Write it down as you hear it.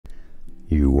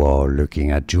You are looking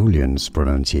at Julian's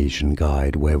pronunciation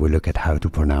guide, where we look at how to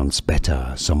pronounce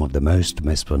better some of the most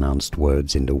mispronounced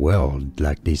words in the world,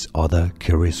 like this other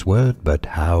curious word. But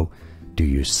how do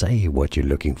you say what you're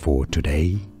looking for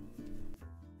today?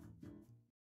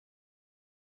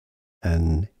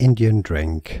 An Indian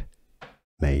drink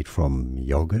made from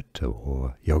yogurt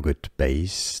or yogurt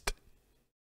based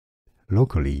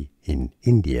locally in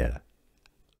India.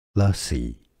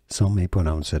 Lassi. Some may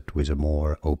pronounce it with a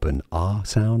more open R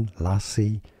sound,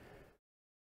 lassi,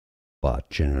 but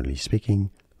generally speaking,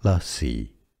 lassi.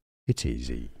 It's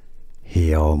easy.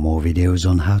 Here are more videos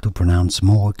on how to pronounce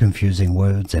more confusing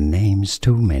words and names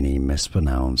too many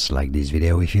mispronounced. Like this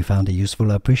video if you found it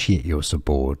useful. I appreciate your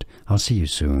support. I'll see you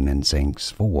soon and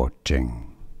thanks for watching.